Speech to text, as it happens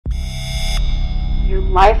Your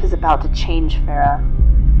life is about to change, Farah.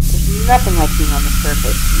 There's nothing like being on the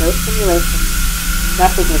surface. No simulation.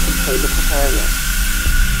 Nothing they can say to prepare you.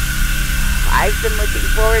 I've been looking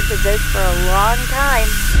forward to this for a long time.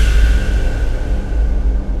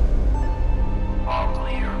 All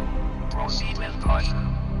clear. Proceed with caution.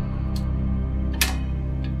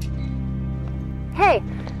 Hey,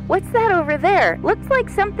 what's that over there? Looks like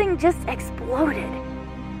something just exploded.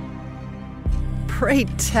 Pray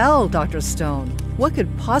tell, Dr. Stone. What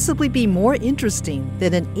could possibly be more interesting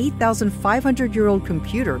than an 8,500-year-old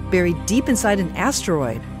computer buried deep inside an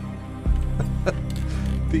asteroid?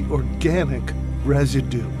 The organic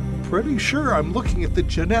residue. Pretty sure I'm looking at the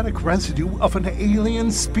genetic residue of an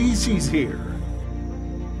alien species here.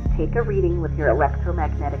 Take a reading with your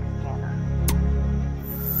electromagnetic scanner.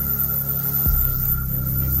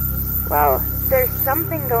 Well, there's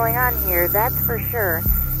something going on here, that's for sure.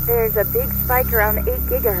 There's a big spike around 8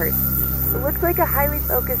 gigahertz. It looks like a highly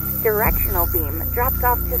focused directional beam drops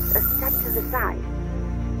off just a step to the side.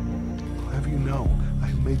 I'll have you know,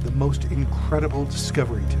 I've made the most incredible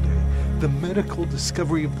discovery today. The medical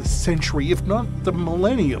discovery of the century, if not the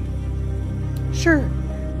millennium. Sure.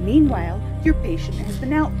 Meanwhile, your patient has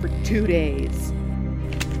been out for 2 days.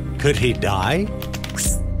 Could he die?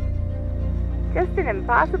 Just an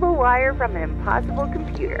impossible wire from an impossible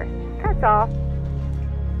computer. That's all.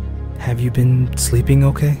 Have you been sleeping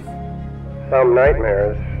okay? Some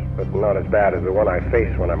nightmares, but not as bad as the one I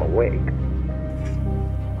face when I'm awake.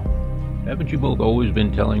 Haven't you both always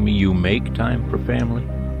been telling me you make time for family?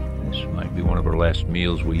 This might be one of our last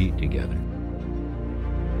meals we eat together.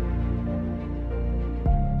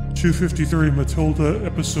 253 Mathilde,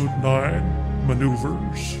 Episode 9,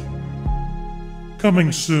 Maneuvers.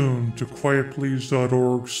 Coming soon to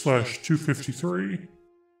quietplease.org/253.